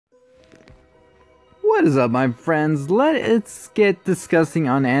What is up, my friends? Let's get discussing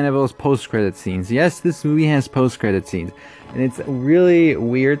on Annabelle's post-credit scenes. Yes, this movie has post-credit scenes, and it's really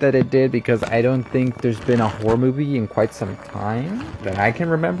weird that it did because I don't think there's been a horror movie in quite some time that I can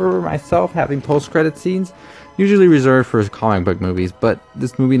remember myself having post-credit scenes. Usually reserved for comic book movies, but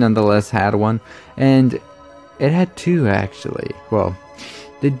this movie nonetheless had one, and it had two actually. Well,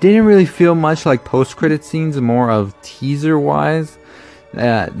 they didn't really feel much like post-credit scenes, more of teaser-wise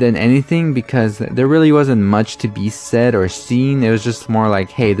than anything, because there really wasn't much to be said or seen. It was just more like,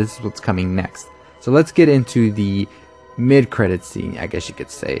 hey, this is what's coming next. So let's get into the mid-credit scene, I guess you could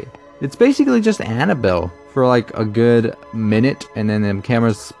say. It's basically just Annabelle for like a good minute, and then the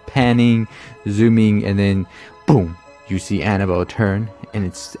camera's panning, zooming, and then boom, you see Annabelle turn, and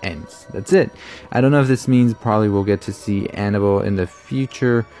it ends. That's it. I don't know if this means probably we'll get to see Annabelle in the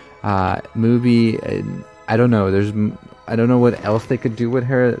future movie. I don't know. I don't know what else they could do with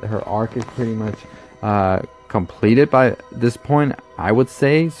her. Her arc is pretty much completed by this point, I would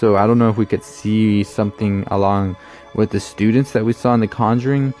say. So I don't know if we could see something along with the students that we saw in The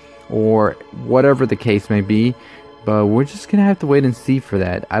Conjuring, or whatever the case may be. But we're just gonna have to wait and see for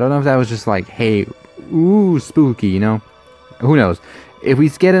that. I don't know if that was just like, hey, ooh, spooky, you know? Who knows? If we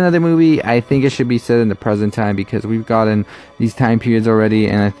get another movie, I think it should be set in the present time, because we've gotten these time periods already,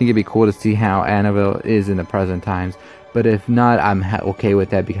 and I think it'd be cool to see how Annabelle is in the present times. But if not, I'm okay with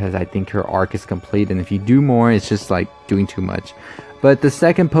that, because I think her arc is complete, and if you do more, it's just like doing too much. But the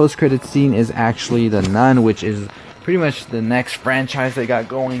second post-credit scene is actually The Nun, which is pretty much the next franchise they got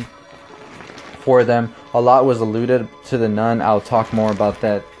going for them. A lot was alluded to The Nun. I'll talk more about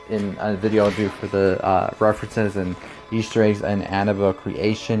that in a video I'll do for the references and Easter eggs and Annabelle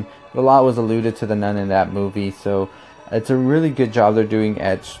creation. But a lot was alluded to The Nun in that movie, so it's a really good job they're doing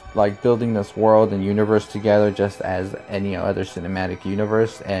at like building this world and universe together, just as any other cinematic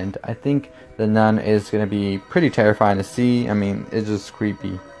universe. And I think The Nun is going to be pretty terrifying to see. I mean, it's just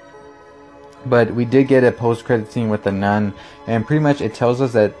creepy. But we did get a post-credit scene with The Nun, and pretty much it tells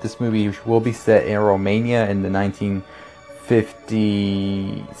us that this movie will be set in Romania in the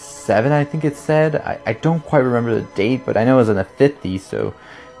 1957, I think it said. I don't quite remember the date, but I know it was in the 50s, so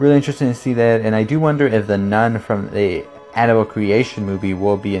really interesting to see that. And I do wonder if the nun from the Annabelle creation movie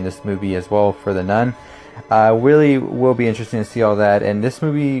will be in this movie as well for The Nun. Really will be interesting to see all that. And this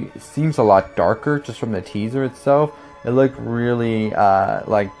movie seems a lot darker just from the teaser itself. It looked really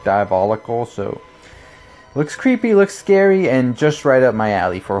like diabolical, so looks creepy, looks scary, and just right up my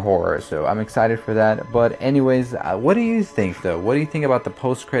alley for horror. So I'm excited for that. But anyways, what do you think though? What do you think about the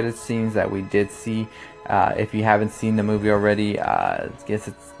post-credit scenes that we did see? If you haven't seen the movie already, I guess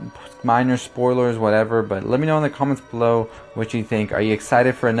it's minor spoilers, whatever, but let me know in the comments below what you think. Are you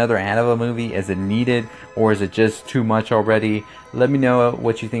excited for another Annabelle movie? Is it needed, or is it just too much already? Let me know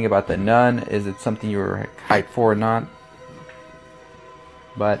what you think about The Nun. Is it something you were hyped for or not?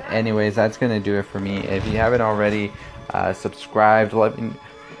 But anyways, that's gonna do it for me. If you haven't already subscribed, let me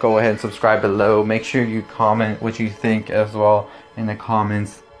go ahead and subscribe below. Make sure you comment what you think as well in the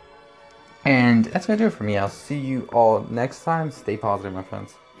comments. And that's gonna do it for me. I'll see you all next time. Stay positive, my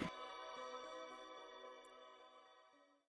friends.